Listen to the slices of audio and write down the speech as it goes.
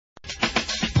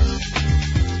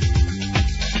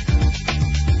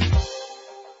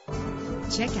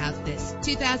Check out this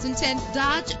 2010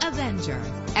 Dodge Avenger.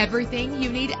 Everything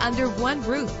you need under one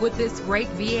roof with this great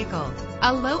vehicle.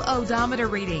 A low odometer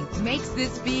reading makes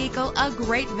this vehicle a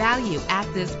great value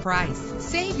at this price.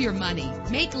 Save your money.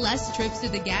 Make less trips to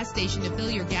the gas station to fill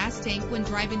your gas tank when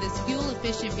driving this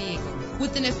fuel-efficient vehicle.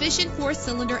 With an efficient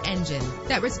 4-cylinder engine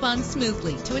that responds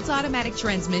smoothly to its automatic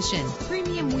transmission,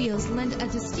 premium wheels lend a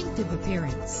distinctive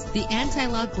appearance. The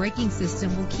anti-lock braking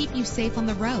system will keep you safe on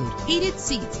the road. Heated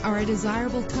seats are a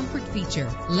desirable comfort feature.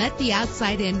 Let the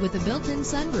outside in with a built-in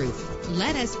sunroof.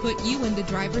 Let us put you in the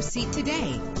driver's seat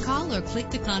today. Call or click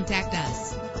to contact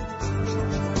us.